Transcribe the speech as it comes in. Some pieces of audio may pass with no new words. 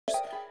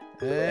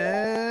And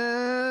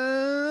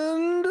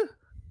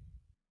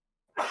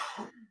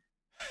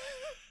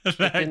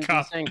that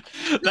cough.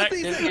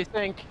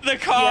 The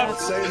cough. Don't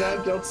say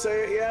that. Don't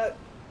say it yet.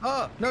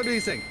 Oh, no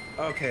desync.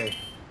 Okay.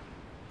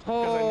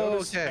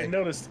 Oh, I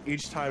noticed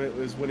each time it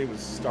was when he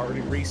was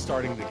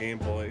restarting the Game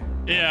Boy.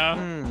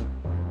 Yeah.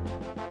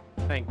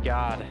 Thank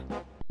God.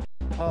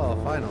 Oh,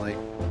 finally.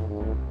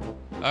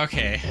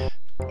 Okay.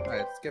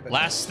 Alright, skip it.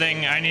 Last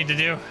thing I need to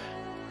do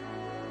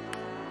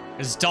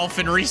is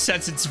Dolphin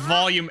resets its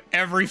volume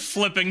every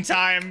flipping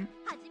time.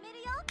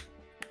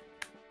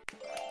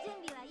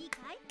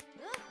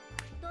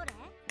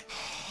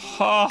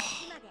 Oh.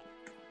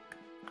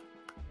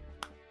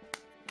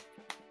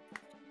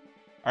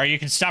 Alright, you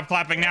can stop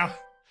clapping now.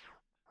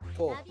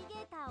 Cool.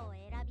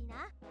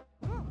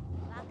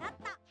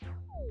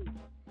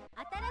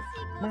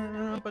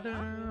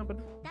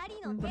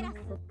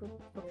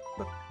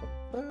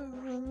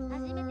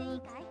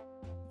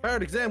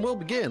 Pirate exam will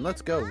begin.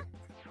 Let's go.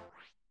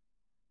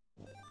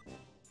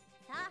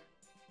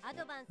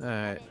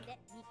 Alright.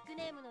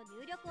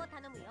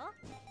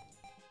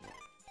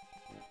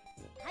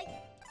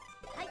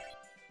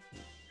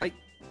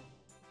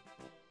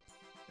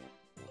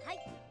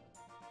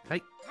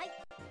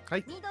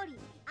 Hi.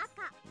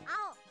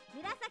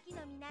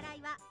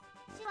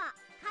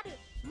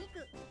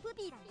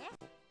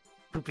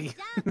 Poopy.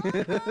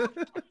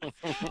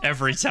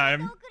 Every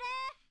time.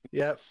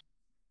 Yep.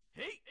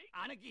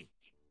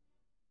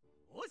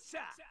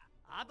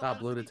 Ah,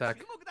 blue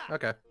attack.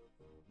 Okay.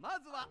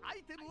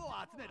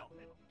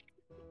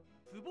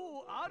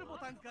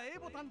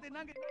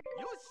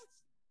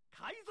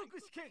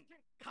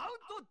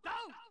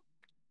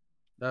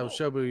 Oh,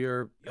 Shobu,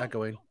 you're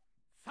echoing.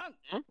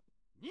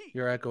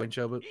 You're echoing,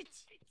 Shobu.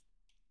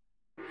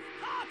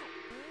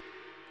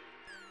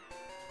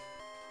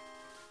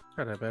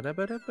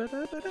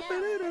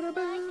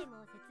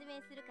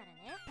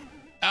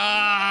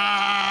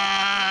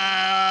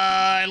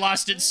 I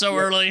lost it so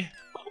early.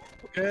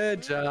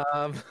 Good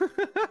job.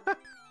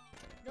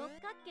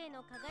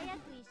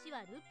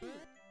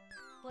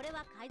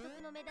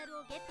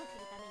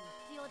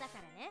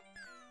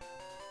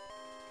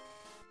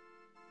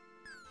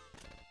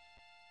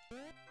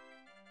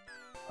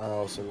 I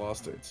also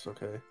lost it. It's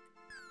okay.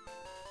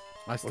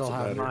 I still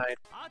have mine.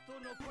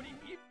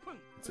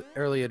 It's an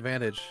early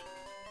advantage.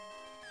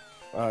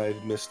 I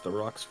missed the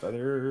Rock's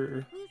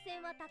Feather.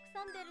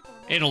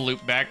 It'll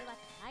loop back.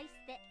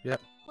 Yep.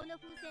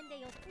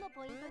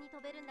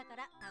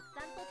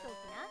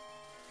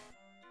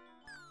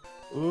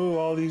 Ooh,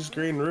 all these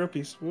green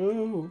rupees.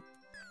 Woo!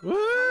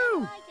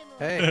 Woo!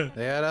 Hey,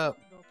 they add up.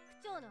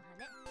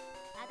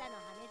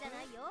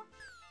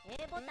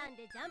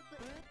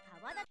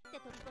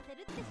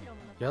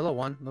 Yellow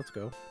one, let's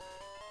go.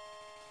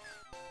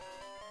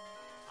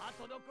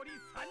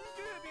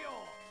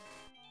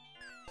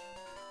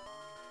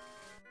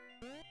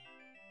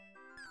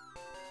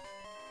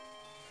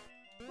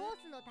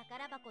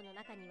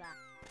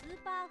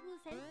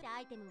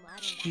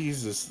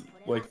 Jesus,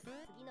 like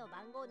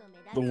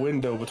the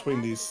window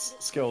between these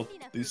skulls.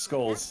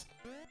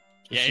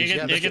 Yeah,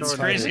 it gets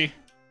crazy.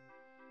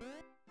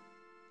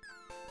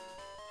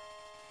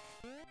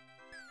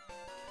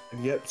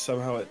 And yet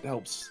somehow it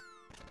helps.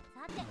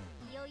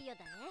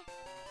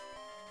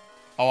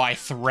 Oh, I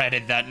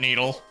threaded that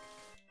needle.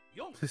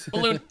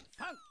 Balloon.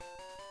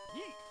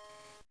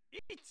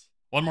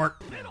 One more.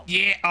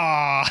 Yeah.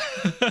 Aw.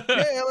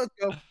 Yeah, let's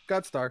go.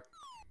 God star.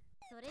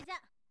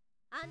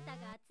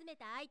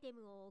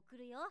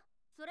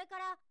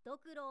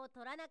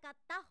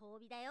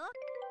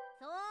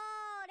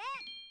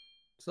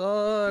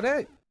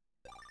 Sorry.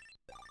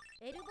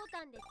 L ボ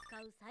タンで使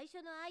う最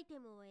初のアイテ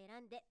ムを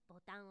選んでボ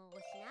タンを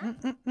押しな。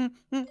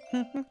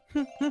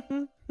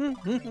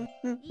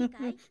いい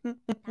かい？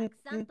たく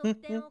さん得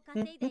点を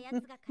稼いだや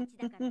つが勝ち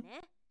だから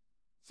ね。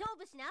勝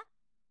負しな。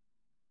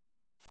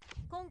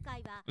今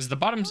回は Was the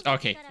bottoms?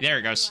 Okay, there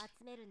it goes.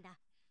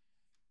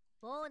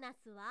 ボーナ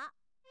スは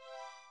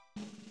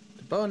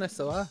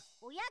Bonus, 親方様。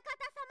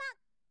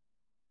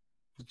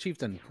 The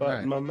chieftain. But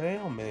Alright. my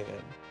mailman.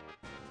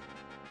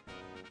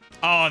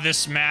 Oh,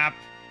 this map.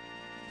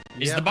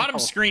 Is Yep. the bottom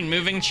screen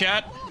moving,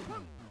 chat?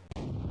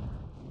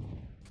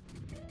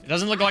 It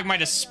doesn't look like my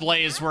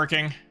display is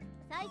working.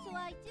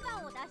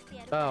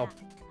 Oh.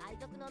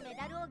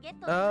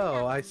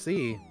 Oh, I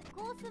see.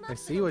 I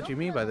see what you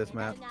mean by this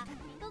map.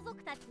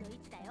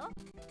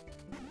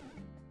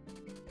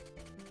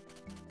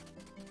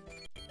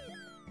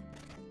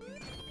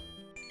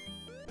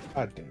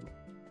 God damn it.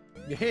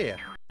 Yeah.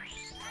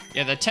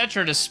 Yeah, the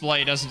Tetra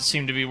display doesn't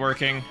seem to be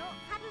working.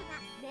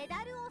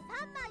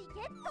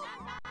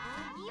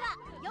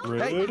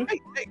 Rude.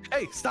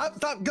 Hey, stop.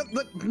 Go,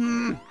 look.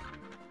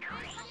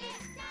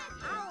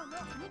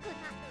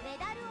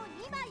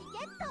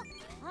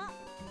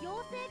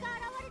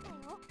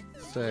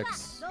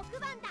 6.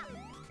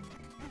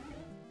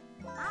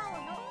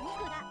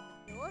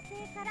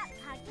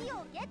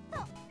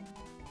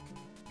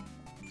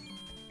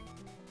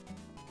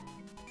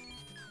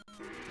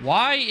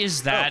 Why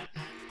is that?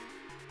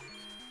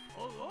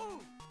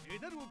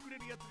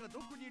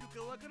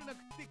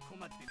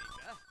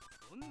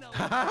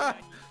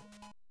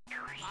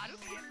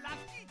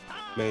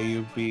 May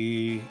you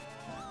be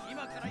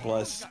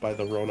blessed by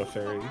the Rona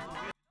Fairy.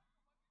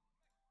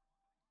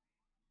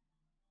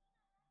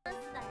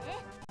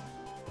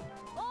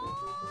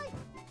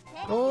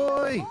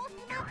 Oi!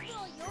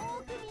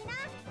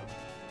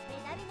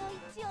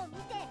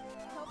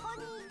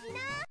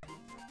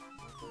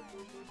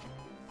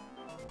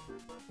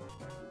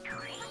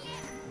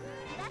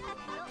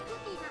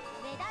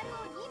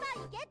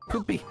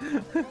 Poopy.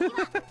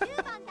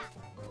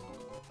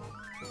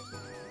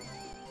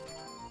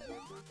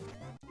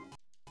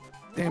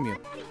 Damn you.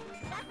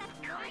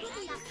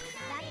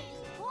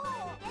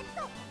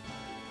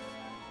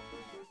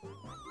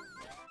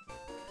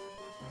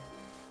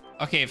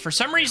 Okay, for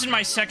some reason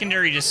my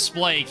secondary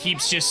display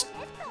keeps just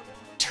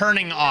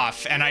turning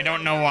off, and I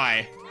don't know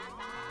why.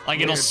 Like,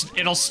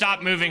 it'll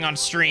stop moving on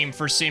stream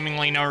for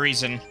seemingly no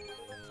reason.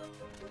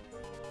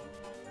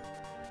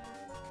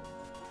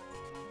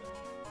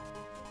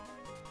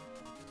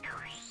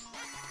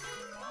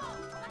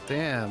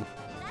 Damn.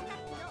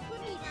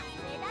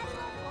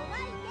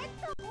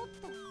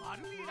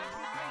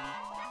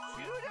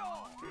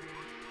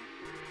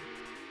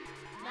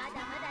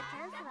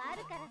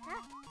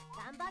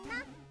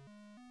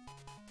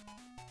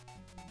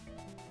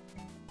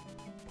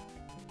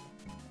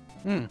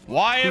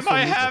 Why am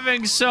I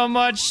having so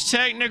much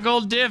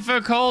technical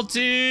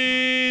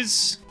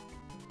difficulties?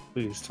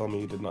 Please tell me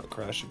you did not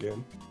crash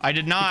again. I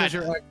did not. Because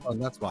you're iPhone,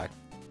 that's why.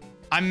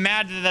 I'm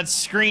mad that that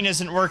screen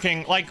isn't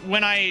working. Like,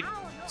 when I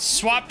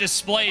swap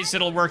displays,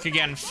 it'll work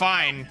again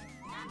fine.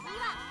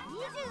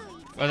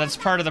 But that's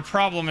part of the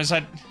problem is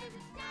I...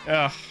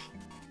 Ugh.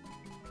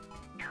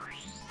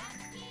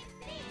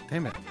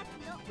 Damn it.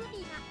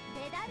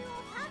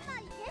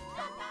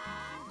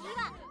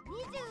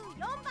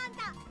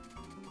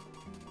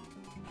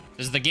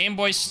 Does the Game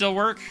Boy still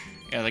work?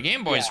 Yeah, the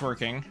Game Boy's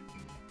working.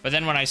 But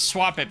then when I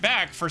swap it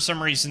back, for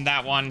some reason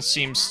that one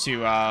seems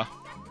to,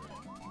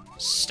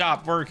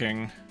 stop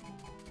working.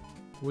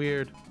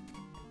 Weird.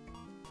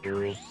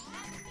 Damn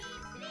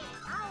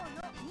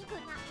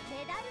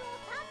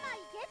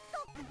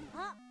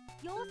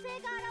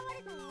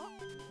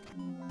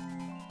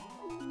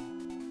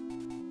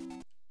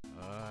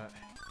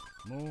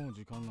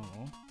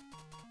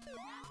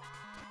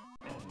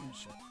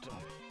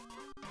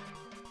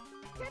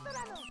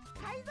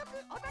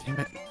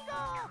it.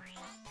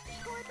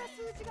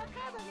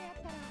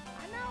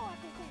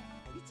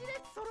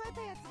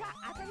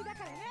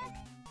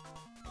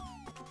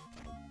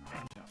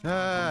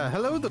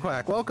 Hello, the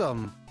Quack.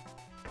 Welcome.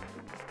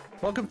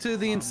 Welcome to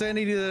the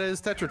insanity that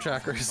is Tetra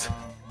Trackers.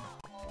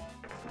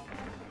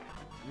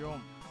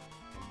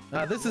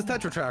 This is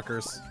Tetra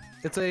Trackers.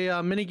 It's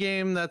a mini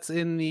game that's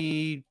in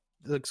the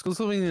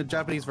exclusively in the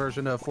Japanese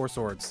version of Four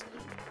Swords.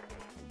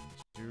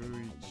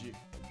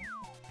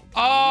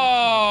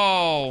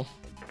 Oh!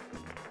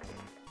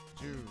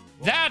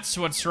 That's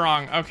what's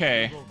wrong.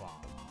 Okay.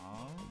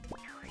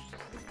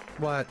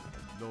 What?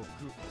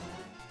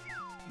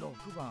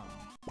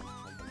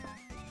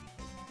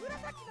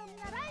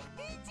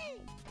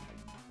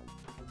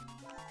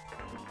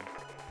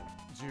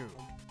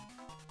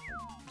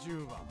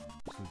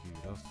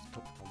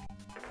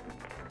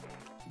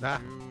 Nah.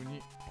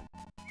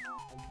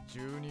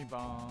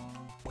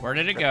 Where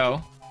did it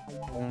go?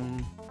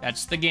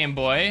 That's the Game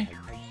Boy.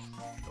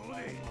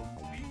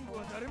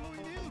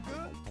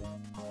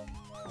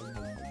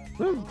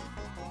 Woo.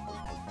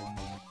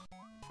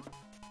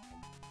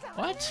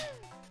 What?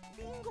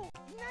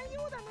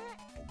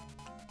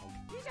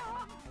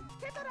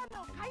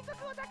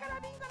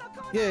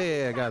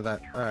 Yeah, got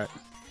that. All right.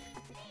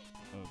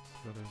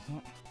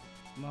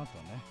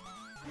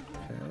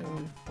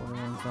 Okay,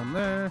 41's on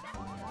there.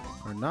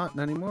 Or not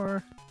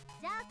anymore.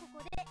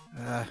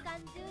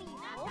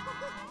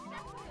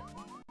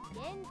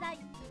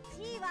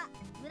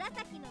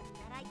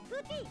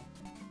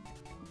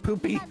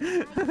 Poopy.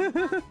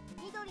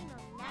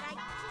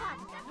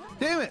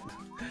 Damn it!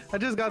 I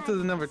just got to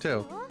the number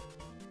 2.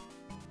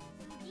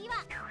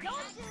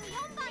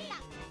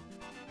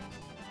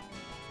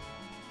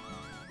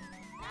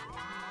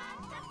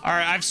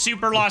 Alright, I've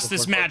super lost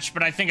this match,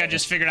 but I think I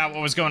just figured out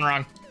what was going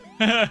wrong.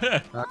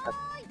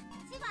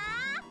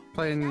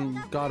 Playing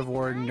God of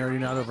War and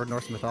nerding out over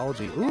Norse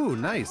mythology. Ooh,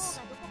 nice.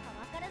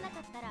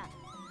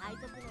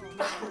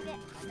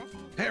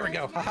 There we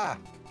go. Haha.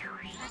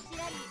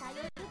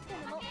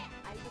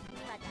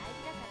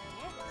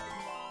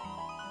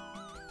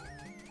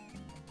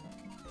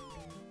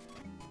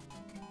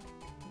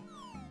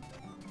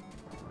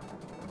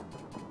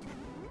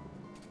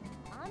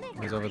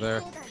 He's over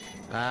there.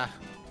 Ah.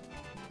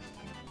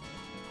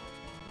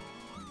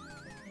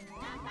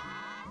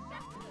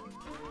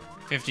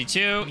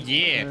 $52.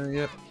 Yeah.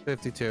 Yep,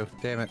 52.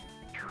 Damn it.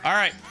 All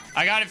right,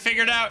 I got it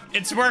figured out.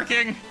 It's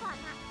working.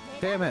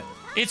 Damn it.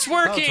 It's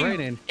working. Oh, it's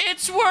raining.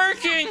 It's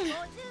working.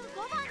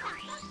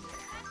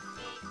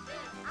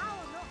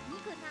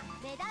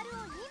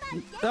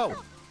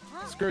 No.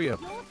 Screw you.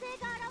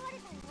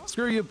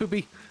 Screw you,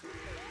 Poopy.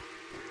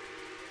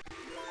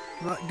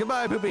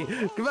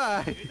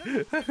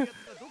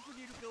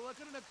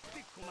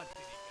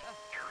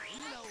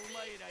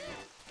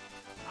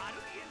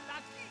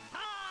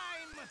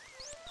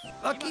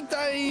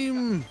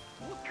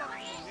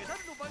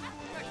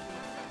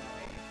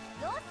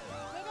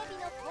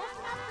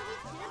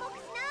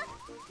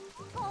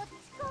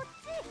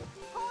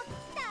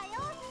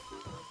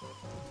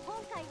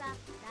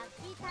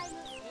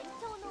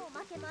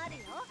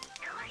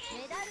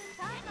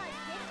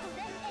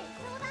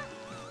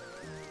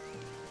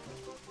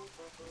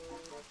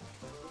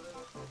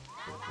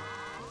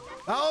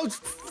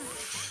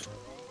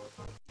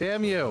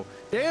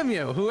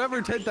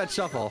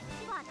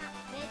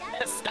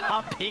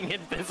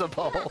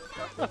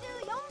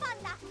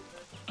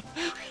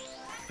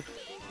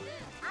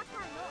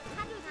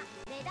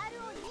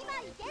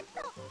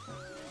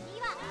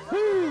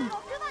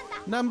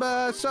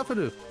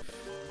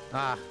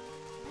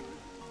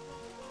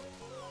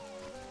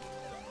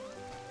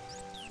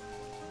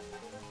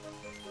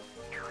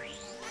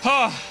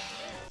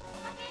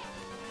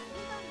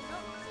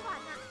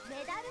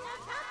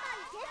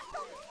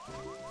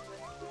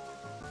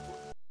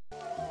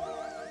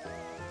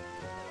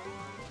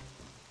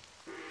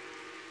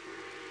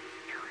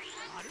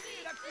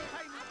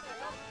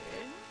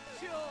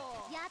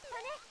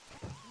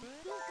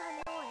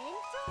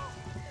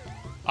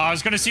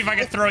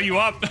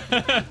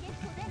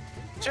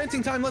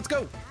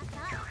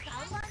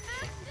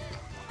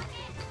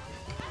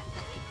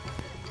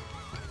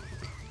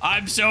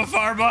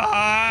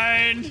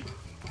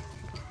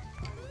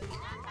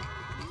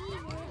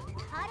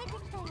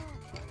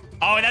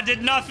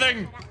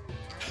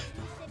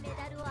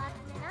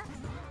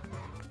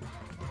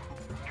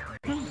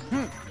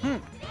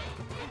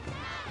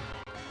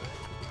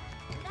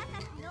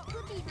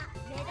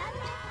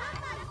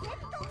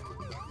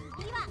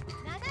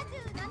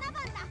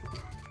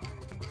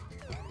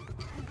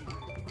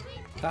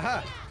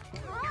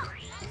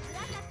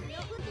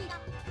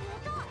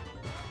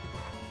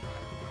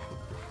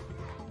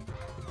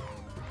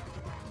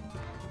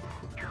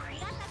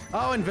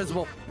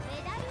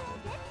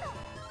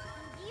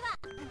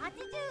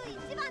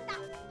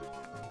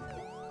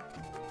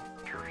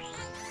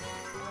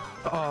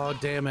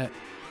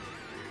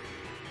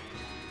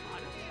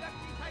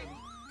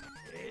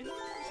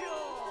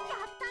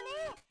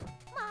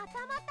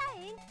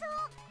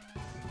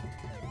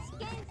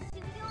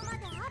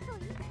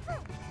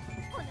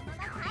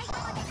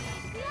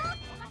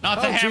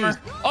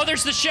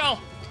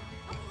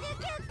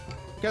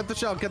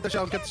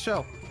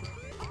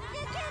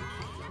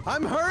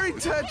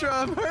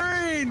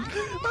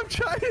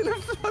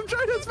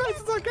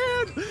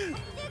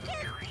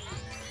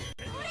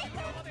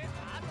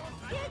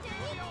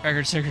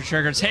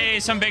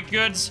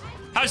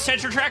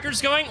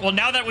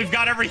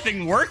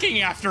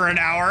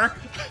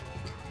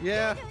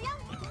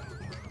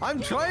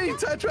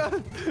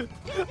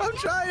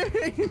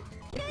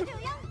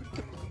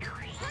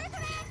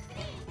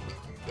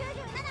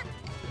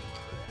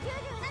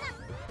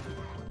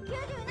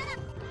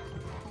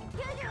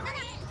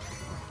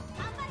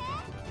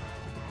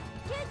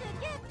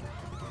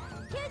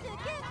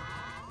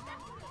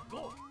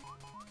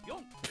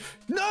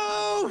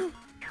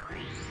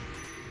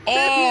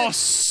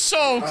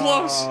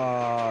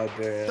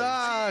 man.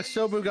 Ah,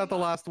 Shobu got the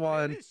last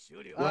one.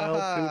 Well,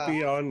 Ah.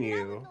 poopy on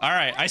you. All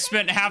right, I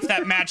spent half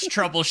that match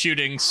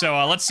troubleshooting,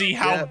 so let's see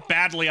how Yeah.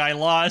 badly I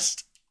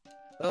lost.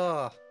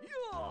 Ugh.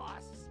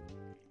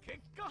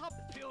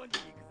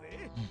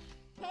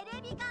 テ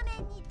レビ画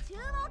面に注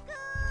目。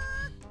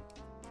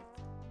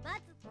ま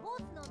ずコー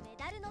スのメ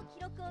ダルの記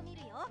録を見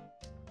るよ。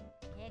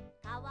結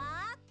果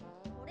は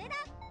これだ。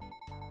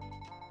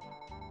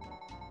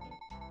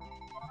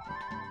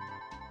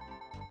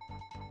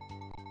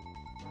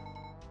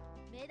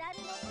メダル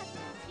の数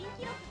に新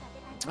記録が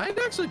出たよ。 I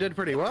actually did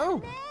pretty well.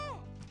 ね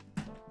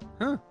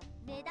Huh.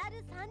 メダル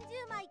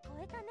30枚超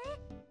えたね。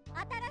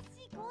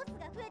新しいコース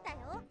が増えたよ。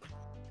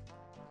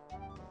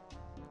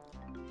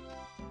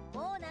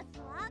ボーナス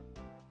は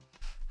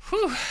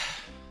Whew.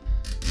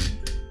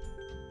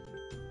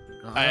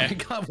 I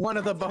got one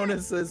of the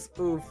bonuses.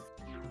 Oof.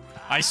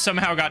 I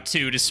somehow got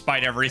 2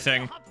 despite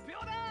everything.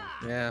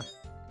 Yeah.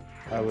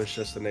 I was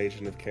just an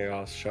agent of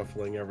chaos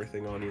shuffling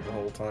everything on you the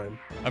whole time.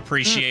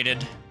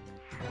 Appreciated.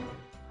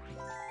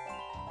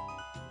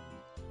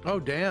 Oh,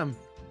 damn.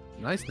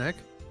 Nice, Nick.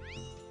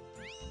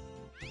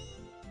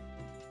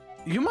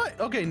 You might...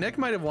 Okay, Nick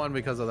might have won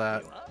because of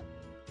that.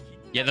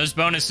 Yeah, those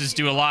bonuses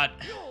do a lot.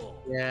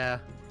 Yeah.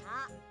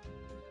 あ、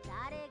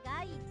誰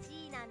が1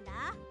位なんだ？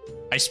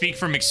 I speak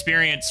from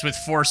experience with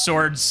 4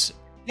 swords.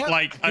 Yep,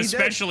 Like, he did.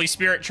 especially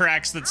Spirit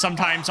Tracks, that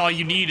sometimes all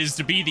you need is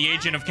to be the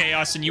Agent of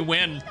Chaos and you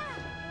win. お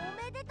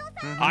めでとさ。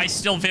 I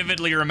still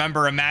vividly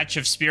remember a match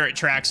of Spirit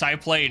Tracks I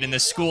played in the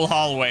school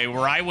hallway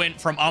where I went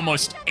from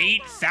almost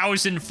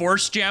 8,000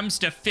 Force Gems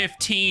to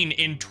 15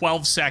 in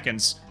 12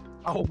 seconds.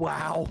 Oh,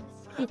 wow.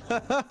 誰さ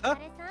ん。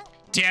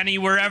 Danny,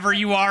 wherever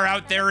you are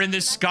out there in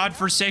this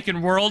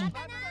godforsaken world,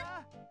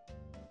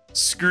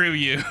 screw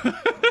you. 秘密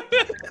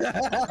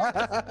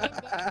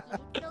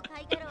の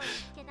貝殻を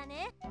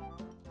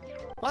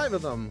5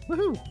 of them.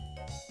 Woohoo!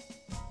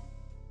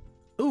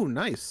 Ooh,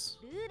 nice.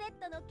 ルーレッ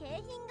トの景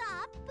品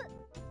がアップ。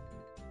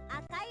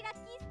赤いラッキ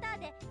ースター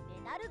でメ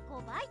ダル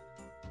5倍。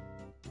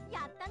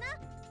やったな。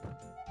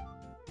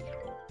セ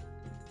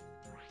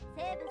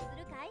ーブす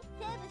るかい？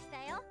セーブし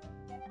たよ。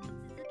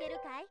続ける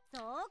かい？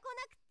そうこ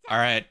なくちゃ。All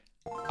right.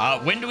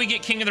 When do we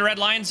get King of the Red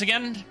Lions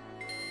again?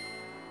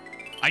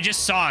 I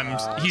just saw him.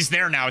 He's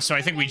there now, so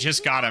I think we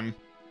just got him.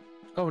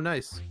 Oh,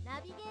 nice.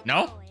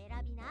 No?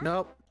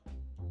 Nope.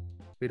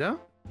 We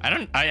don't?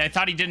 I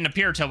thought he didn't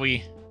appear till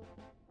we...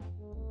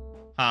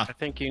 Huh. I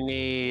think you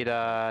need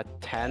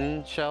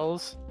 10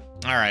 shells.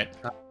 All right.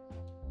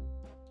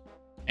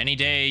 Any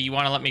day you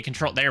want to let me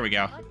control... There we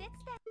go.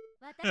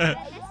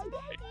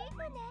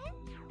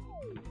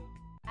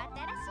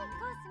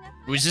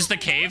 Is this the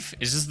cave?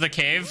 Is this the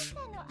cave?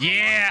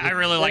 Yeah, I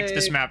really liked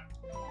this map.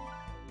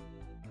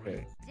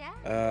 Okay.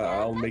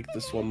 I'll make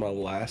this one my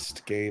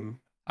last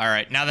game. All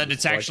right, now that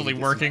it's so I can actually get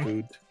some working.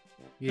 food.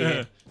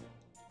 Yeah.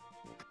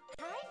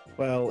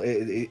 Well,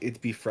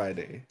 it'd be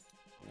Friday.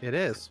 It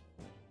is.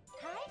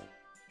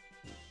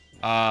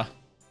 Oh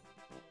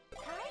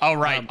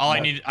right,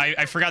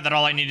 I forgot that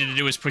all I needed to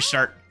do was push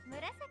start.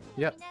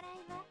 Yep.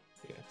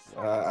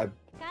 Yes.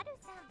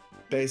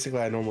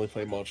 Basically, I normally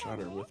play Mulch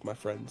Hunter with my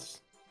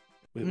friends.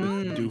 With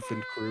Doof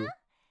and crew.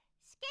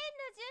 試験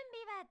の準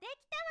備はでき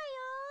たわ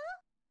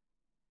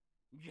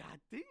よ。やっ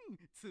てん、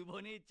つ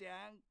ぼねち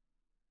ゃん。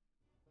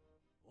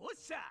おっ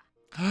しゃ。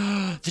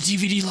The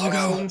DVD logo.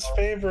 Alan's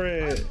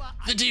favorite.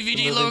 The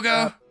DVD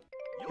logo.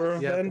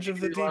 Revenge of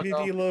the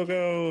DVD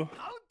logo.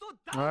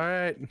 All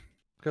right.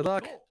 Good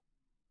luck.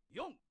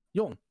 4, 3,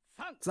 2,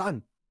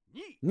 1.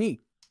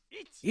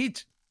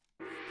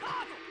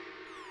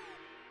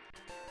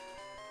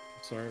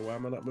 Sorry, why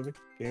am I not moving?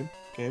 Game.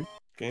 There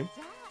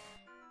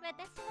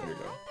we go.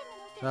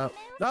 Oh,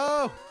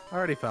 no! I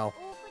already fell.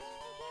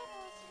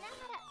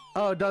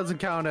 Oh, it doesn't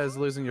count as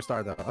losing your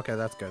star, though. Okay,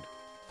 that's good.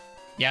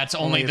 Yeah, it's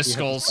only if the you hit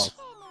skulls.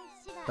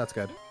 That's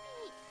good.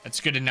 That's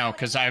good to know,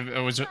 because I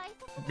was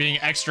being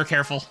extra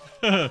careful.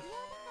 So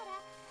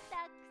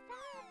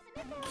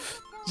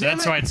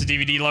that's why it's a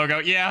DVD logo.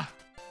 Yeah.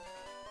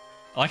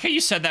 I like how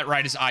you said that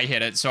right as I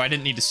hit it, so I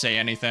didn't need to say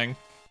anything.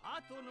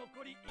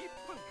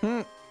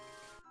 No,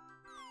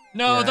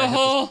 Yeah, the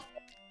hole!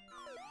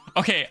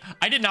 Okay,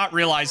 I did not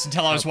realize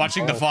until I was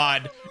watching the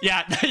VOD.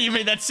 Yeah, you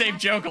made that same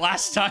joke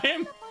last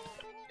time.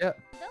 Yep.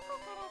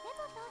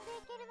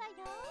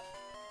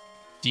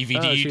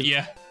 DVD,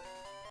 yeah.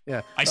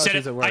 Yeah. I said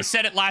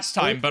it last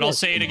time, but I'll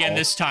say it again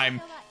this time.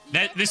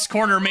 That this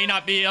corner may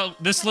not be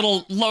this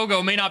little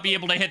logo may not be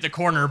able to hit the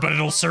corner, but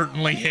it'll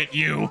certainly hit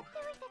you.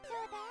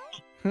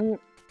 Go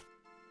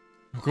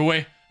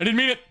away. I didn't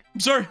mean it. I'm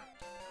sorry.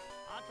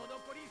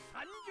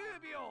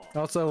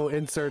 Also,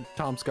 insert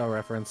Tom Skull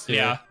reference here.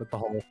 Yeah. With the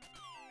hole.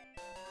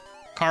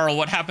 Carl,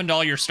 what happened to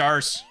all your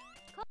stars?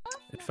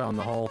 It fell in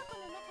the hole.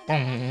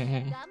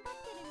 It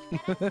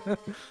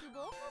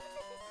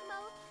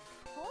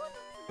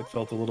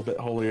felt a little bit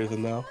holier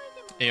than thou.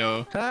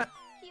 Ayo. Ha!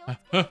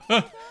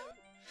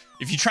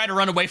 If you try to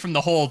run away from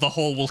the hole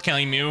will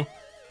claim you.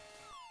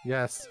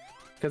 Yes.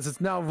 Because it's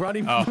now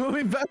running, Oh.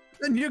 moving faster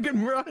than you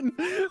can run.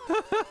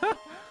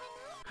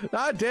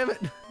 Ah, damn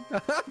it.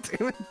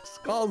 Damn it.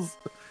 Skulls.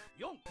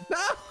 No!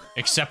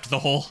 Except the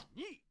hole.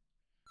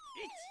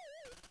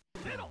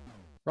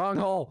 Wrong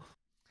hole.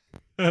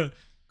 Oh,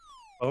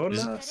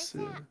 Is-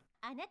 no.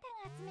 あなたが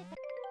集めた。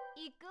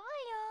行くわよ。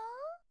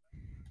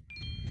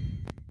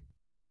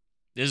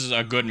 This is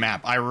a good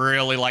map. I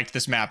really liked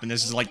this map, and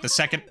this is like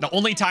the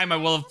only time I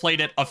will have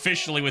played it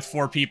officially with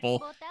 4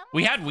 people.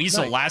 We had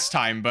Weasel Nice. last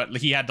time, but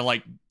he had to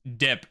like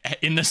dip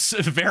in the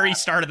very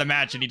start of the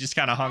match, and he just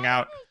kind of hung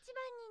out.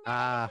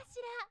 Ah.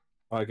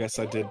 I guess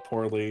I did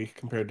poorly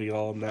compared to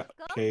y'all in that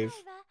cave.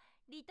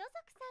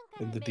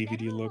 And the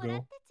DVD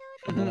logo.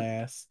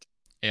 Last.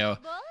 Yeah.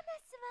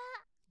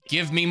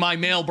 Give me my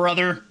mail,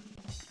 brother.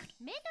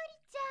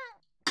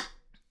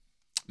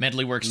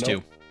 Medley works Nope.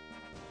 too.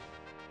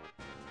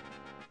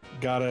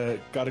 Gotta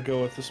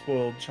go with the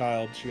spoiled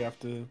child. She have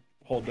to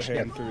hold the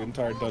hand through the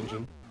entire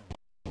dungeon.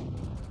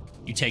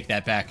 You take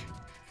that back.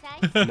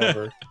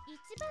 Never.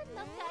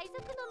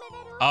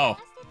 Oh.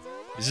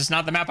 Is this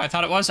not the map I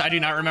thought it was? I do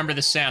not remember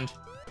this sand.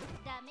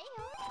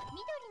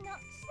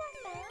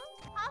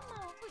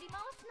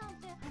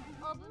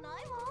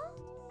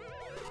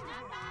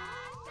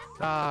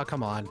 Ah,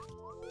 come on.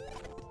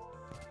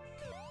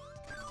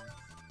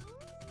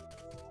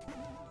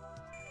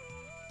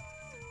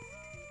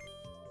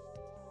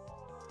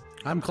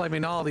 I'm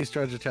claiming all these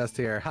treasure chests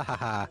here. Ha ha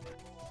ha.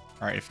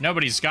 Alright, if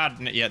nobody's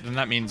gotten it yet, then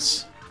that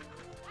means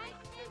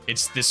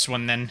it's this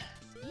one then.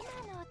 今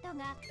の音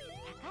が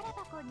宝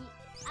箱に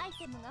アイ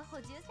テムが補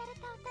充され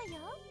た音よ。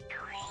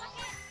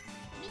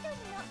緑のシ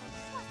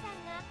ワさん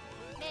が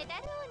メダ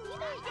ルを2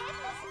枚ゲット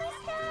しまし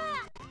た。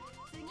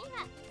次は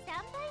3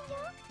倍よ。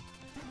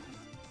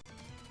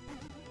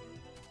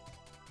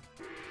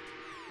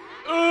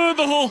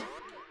The hole!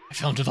 I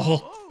fell into the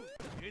hole.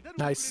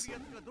 Nice.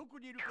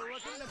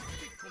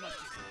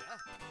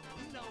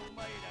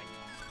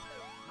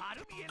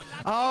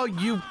 Oh,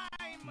 you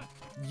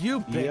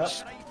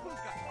bitch! Yep.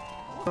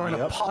 Throwing a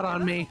Yep. pot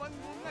on me.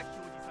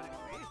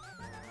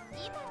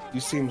 You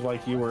seemed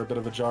like you were a bit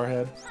of a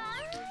jarhead.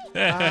 コース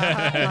を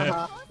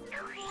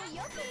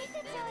よく見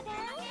てちょうだ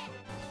い。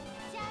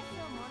チャンス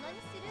をものに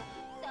する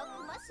たく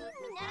ましい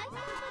見習いさんは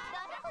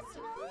誰かし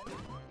ら。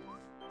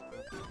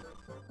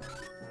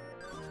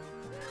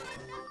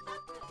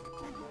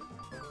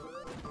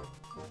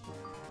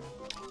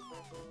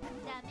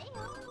ダメよ、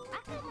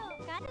赤の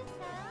ガルさ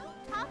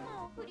ん。ハンマ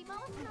ーを振り回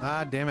すの。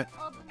 Ah, damn it. 危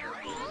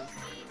ないよ。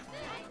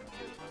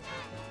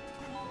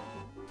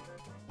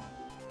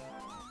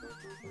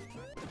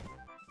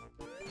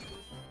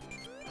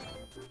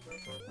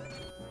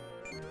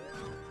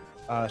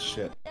 Ah,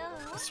 shit. ど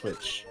う？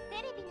 Switch.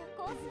 テレビの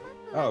コースマッ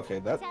プ Oh, は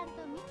okay. That. ちゃん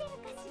と見てる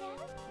かしら。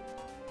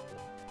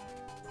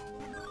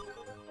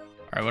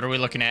 All right, what are we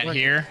looking at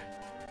here?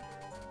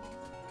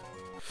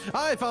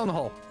 I fell in the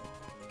hole.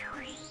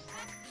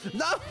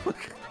 No.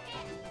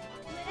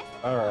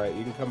 All right,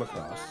 you can come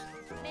across.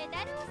 メ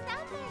ダルを3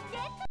枚ゲ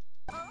ッ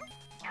ト。い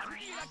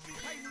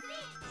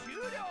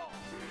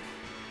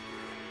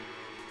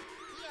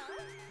や、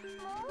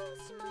もうお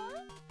しま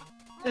い。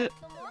もっ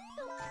ともっ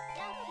と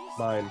やってし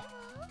まえ Mine.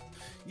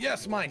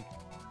 Yes, mine.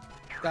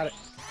 Got it.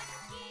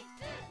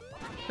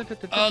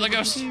 Oh, the ghost. ガ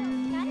ルさん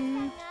が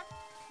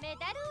メ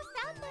ダルを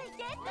3枚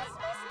ゲットしま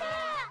した。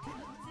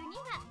次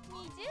は20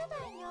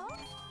枚よ。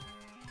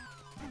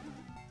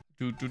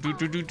 Do do do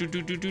do do do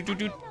do do do do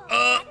do.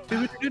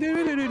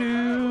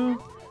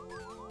 Do-do-do-do-do-do.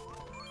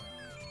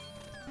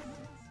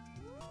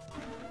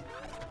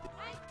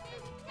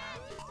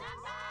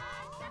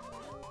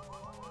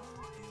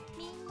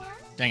 みんな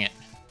Dang it.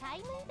 タイ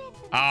ムイベン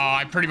ト Oh,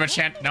 I pretty much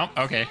can't. Nope.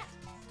 Okay.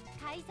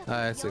 海賊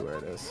I see where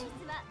it is.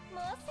 実は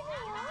もうすぐ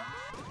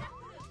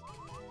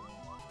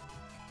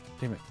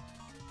よ。 Damn it.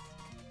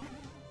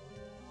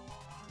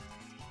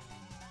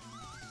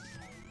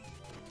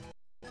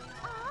 青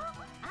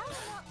の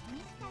ミ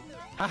キさんが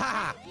Ha ha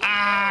ha.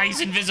 Ah, he's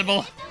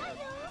invisible.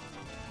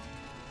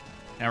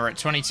 Now we're at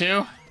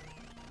 22.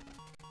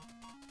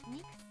 ミ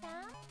クさん、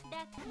ラ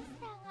ッキース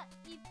ターが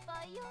いっ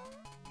ぱいよ。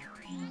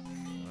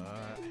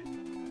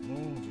も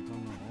う時間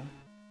なの？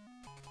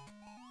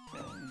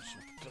よいしょ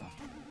っと。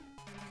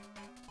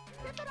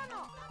テトラの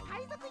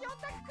海賊4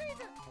択クイズ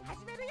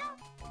始めるよ。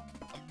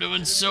 I'm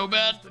doing so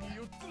bad. 4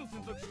つの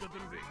選択肢が出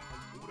るぜ。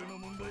俺の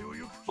問題を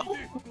よく聞い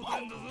て答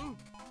えんだぞ。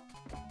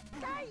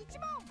第1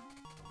問。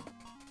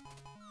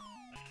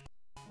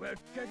輪っか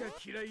が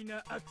嫌い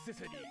なアクセ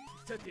サリー。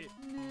さて、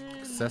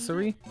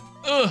 Accessory?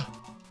 Ugh.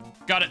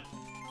 Got it. こ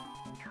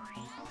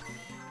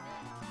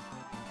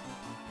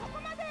こ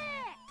まで。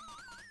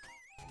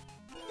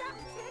じゃあ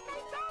正解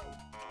だ。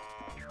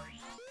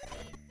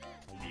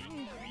リン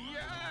グイヤ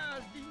ー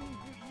リング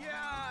イヤ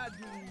ー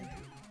リング。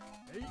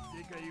はい、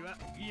正解は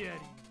イヤリ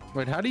ン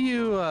グ。 Wait, how do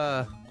you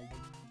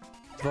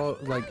vote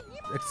like?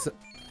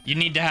 You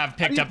need to have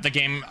picked up the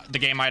game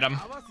item.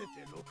 合わせて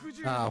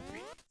60 Oh.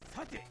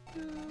 さて、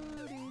ルー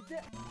リーで。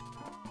こ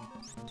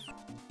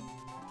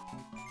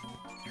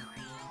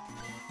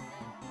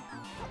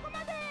こま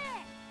で。じ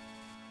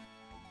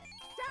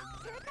ゃあ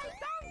正解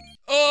だ。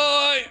 Oh,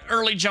 I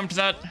early jumped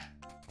that.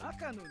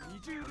 赤の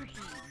20ルピー3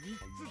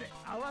つで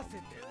合わせて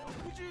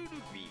60ル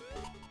ピー。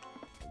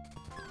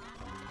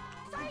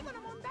最後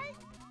の問題。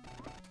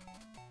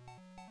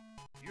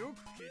よく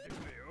聞いてく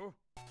れよ。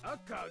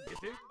赤あげて、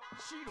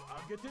白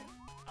あげて、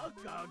赤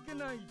あげ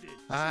ないで、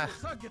あ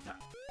白下げた。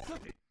さ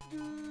て、ル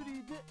ーリ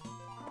ーで。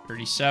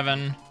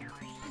 37.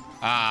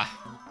 Ah.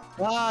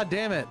 Ah,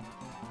 damn it.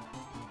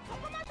 こ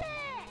こまで。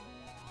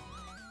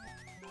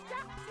じゃあ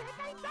正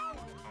解だ。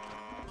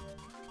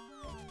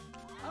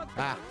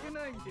赤あげな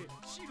いで、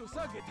白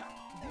下げた。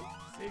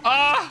正解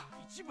は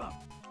1番。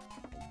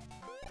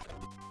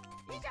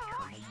以上、一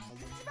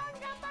番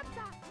頑張った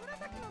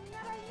紫の見習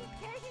いに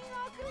景品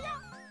を送るよ。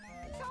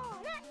そ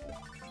れ。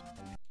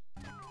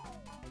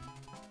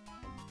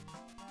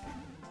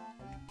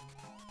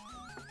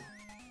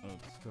お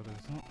疲れ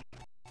さん。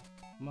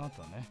ま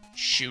たね。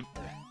 Shoot.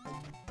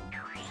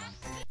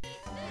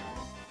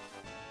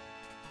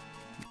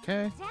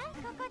 Okay. じゃあ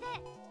ここで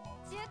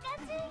中間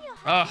順位を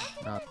Ugh.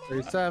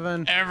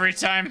 37. Every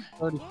time.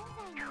 30. 現在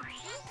の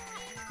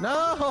No.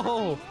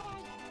 どうだ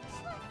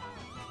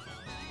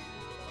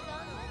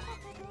っ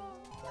たけど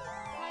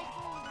最近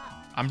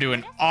は I'm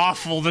doing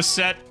awful this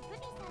set, プ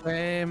ニさん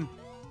Same.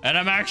 and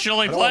I'm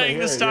actually I don't wanna playing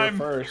hear this it, you're time.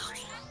 first.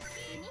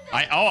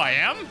 I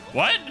am?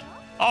 What?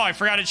 Oh, I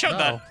forgot it showed Oh.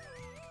 that.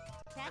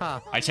 Huh.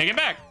 I take it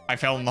back. I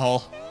fell in the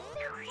hole.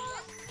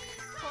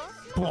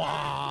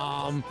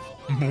 Bwom.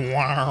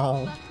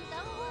 Wow.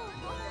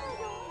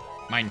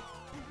 Mine.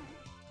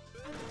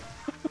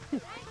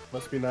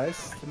 Must be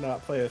nice to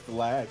not play with the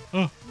lag.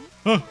 No.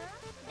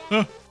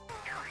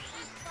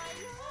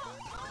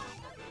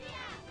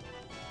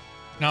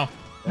 No,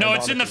 And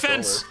it's on in the the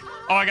fence.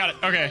 Oh, I got it.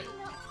 Okay.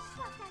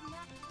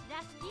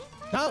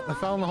 No, I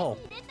fell in the hole.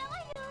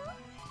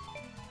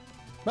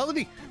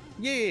 Melody.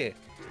 Yeah.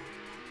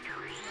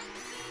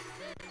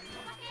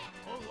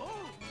 おうおう、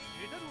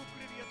メダルをく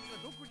れるやつ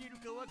がどこにいる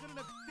かわ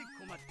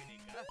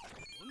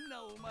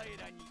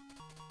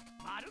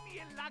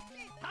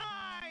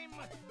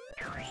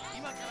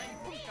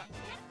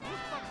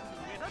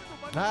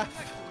Ah,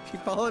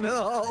 keep falling in the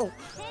hole.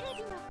 テレ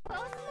ビのコー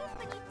スマッ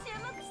プに注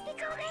目して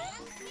ちょうだい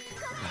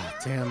Ah,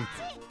 damn.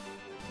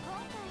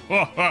 Oh,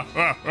 oh, oh,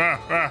 oh,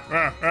 oh,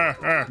 oh, oh,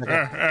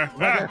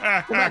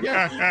 Come back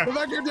here. Come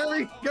back here,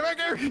 Debbie. Come back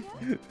here.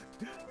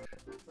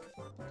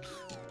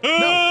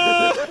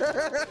 oh.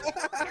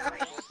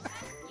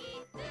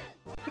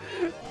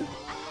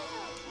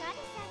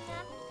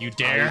 You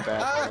dare?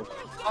 Ah,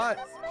 hot.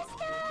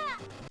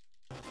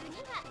 次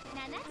は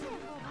75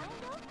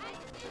倍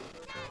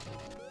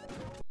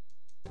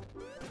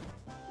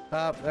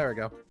よ There we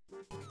go.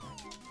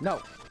 No.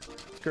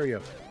 Screw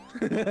you.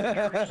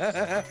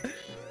 I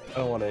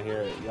don't want to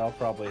hear it. Y'all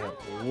probably have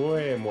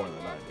way more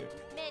than I do.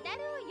 メダ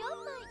ルを4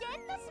枚ゲ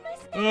ットしまし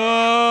た Why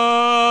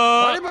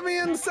Oh. did you put me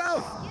in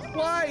south?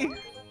 Why?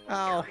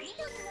 Ow. 緑の石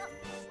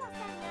野さんが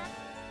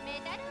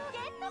メダルをゲ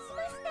ットし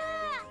ました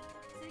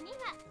次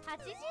は80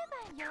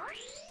番よ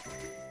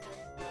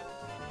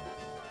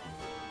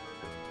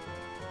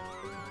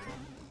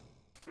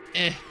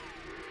Eh. あ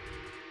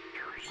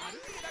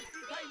ー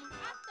すごいわ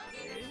い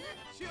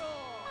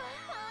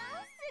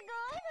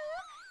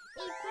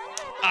っぱ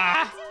い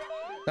Ah.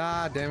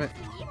 Ah, damn it.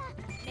 次は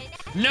メダ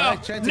ル No.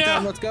 Alright, chance of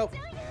time. No. Let's go.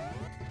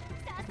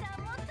 さあさ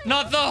あもっと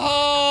Not the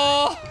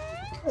hole.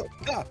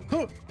 Ah,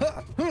 huh,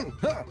 ah, hmm,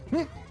 ah,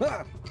 hmm,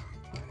 ah,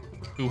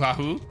 Hoo ha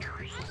hoo.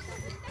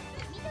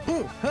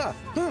 hmm, ah,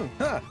 hmm,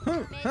 ah, hmm,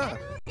 メ ah. ダルを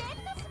ゲ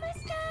ットしま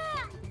した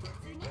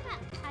次は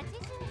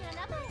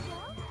87番よ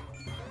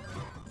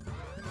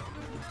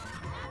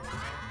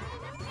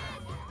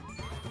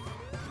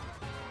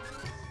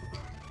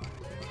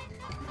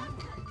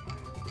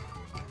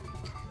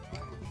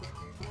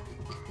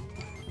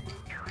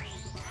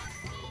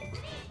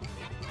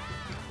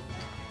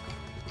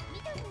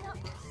緑の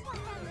石野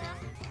さんが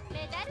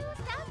メダルを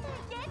3枚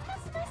ゲット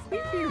しました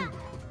次は90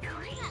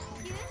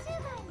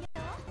番よ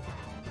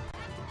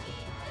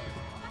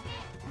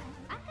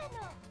赤の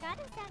ガル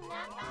さんが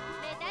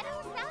メダル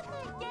を3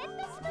枚ゲッ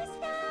トしまし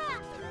た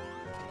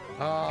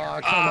Oh,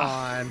 come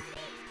on.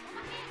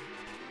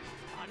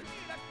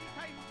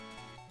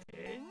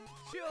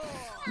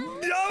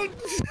 No!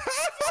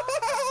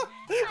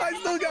 I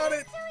still got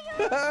it.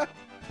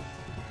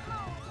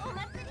 お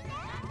祭りね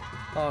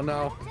Oh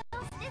no. 調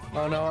子です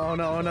Oh no, oh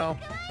no, oh no.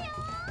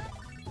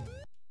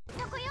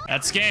 そこよ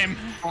That's game.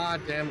 Ah,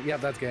 damn.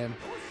 Yep, that's game.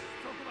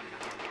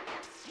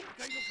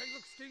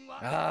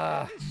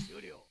 Ah.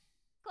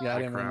 Yeah, I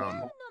didn't win の that. メ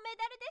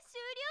ダルで終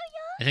了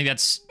よ I think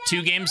that's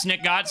 2 games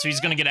Nick got, so he's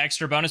gonna get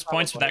extra bonus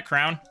points with that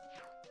crown.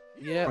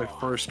 Yeah. My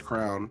first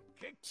crown,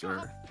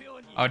 sir.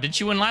 Oh, did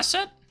you win last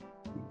set?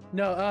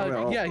 No,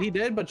 No. yeah, he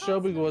did, but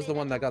Shobu was the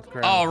one that got the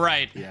crown. Oh,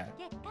 right. Yeah.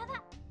 結果はこ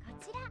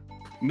ちら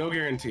No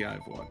guarantee I've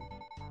won.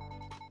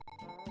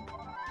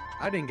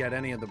 I didn't get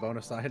any of the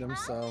bonus items,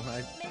 so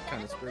I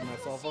kind of screwed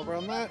myself over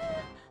on that.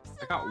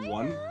 I got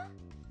one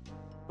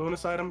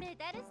bonus item. メ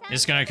ダルさん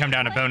It's gonna come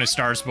down to bonus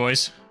stars,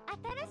 boys.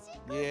 新しい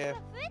コインが増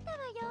えたわ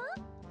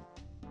よ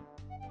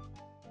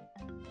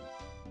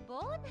ボ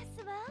ーナ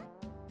スは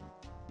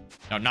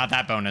No, not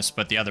that bonus,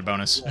 but the other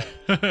bonus.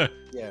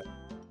 Yeah.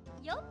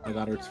 4 I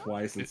got her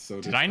twice, and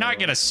so Did I not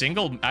get a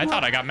single? I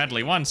thought I got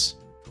medley once.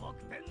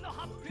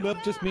 Nope,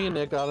 just me and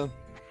Nick got him.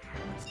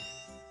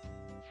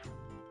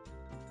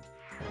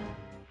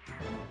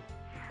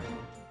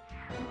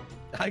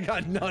 I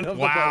got none of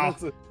Wow.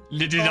 the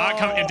bonuses. It did not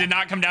come. It did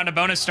not come down to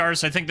bonus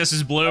stars. I think this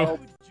is blue.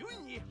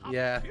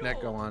 Yeah,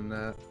 Nick, go on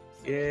that.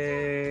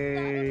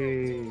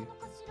 Yay!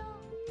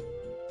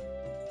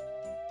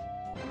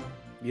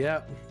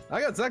 Yeah,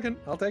 I got second.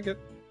 I'll take it.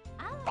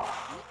 青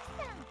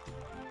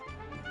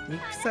ミ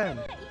キさん Nick-san. 1位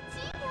よ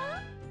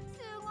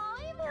すご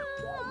い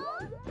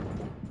わ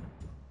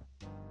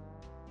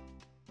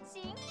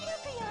新記録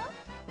よ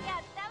や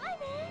ったわ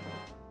ね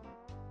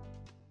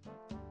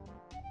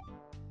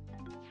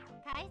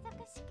海賊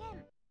試験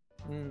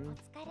お Mm. 疲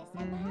れ様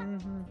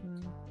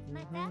ま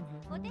た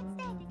お手伝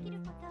いできる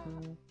ことを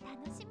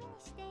楽しみに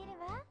している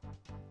わ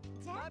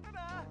じゃ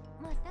あ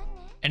またね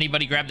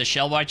Anybody grab the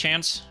shell by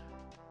chance?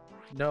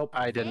 Nope.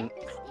 I didn't.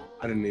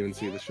 I didn't even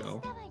see the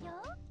show. 続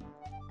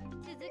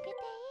けていい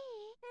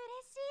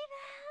嬉し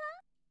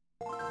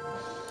いわ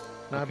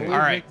I Okay. believe All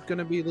right. Nick's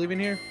gonna be leaving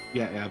here.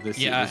 Yeah, this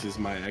Yeah. this is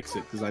my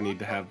exit because I need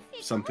to have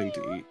something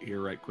to eat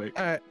here right quick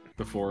All right.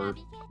 before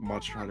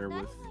Monster Hunter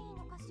with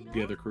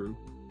the other crew.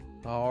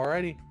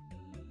 Alrighty.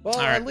 Well,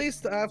 All right. at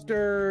least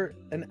after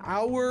an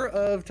hour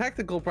of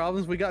technical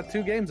problems, we got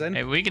 2 games in.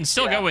 Hey, we can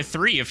still go with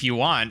 3 if you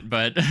want,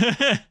 but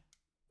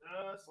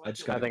I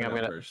just I gotta think go I'm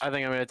gonna. first. I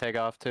think I'm gonna take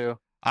off too.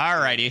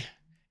 alrighty.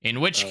 In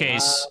which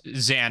case,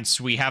 Xance,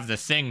 we have the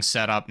thing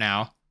set up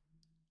now.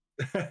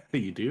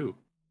 You do.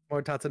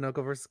 More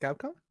Tatsunoko versus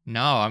Capcom?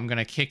 No, I'm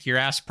gonna kick your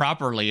ass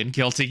properly in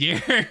Guilty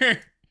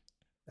Gear.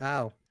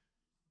 Ow.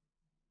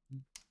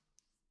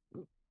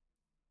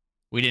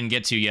 We didn't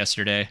get to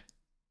yesterday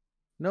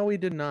No, we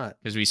did not.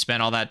 because we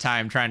spent all that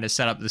time trying to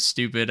set up the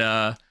stupid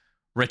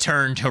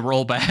return to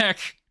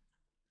rollback.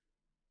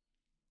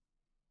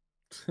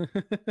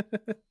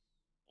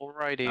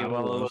 Alrighty, I don't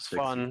well, know, it was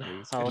 6 fun.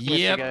 degrees. I'll catch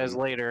Yep. you guys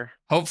later.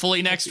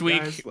 Hopefully next you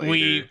week guys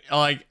we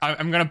later.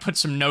 I'm gonna put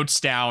some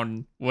notes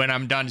down when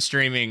I'm done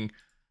streaming,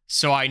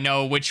 so I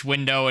know which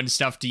window and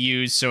stuff to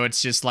use. So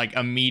it's just like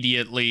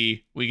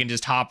immediately we can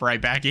just hop right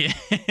back in.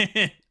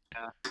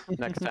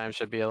 Next time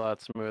should be a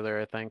lot smoother,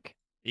 I think.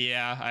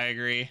 Yeah, I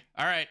agree.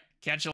 All right, catch you.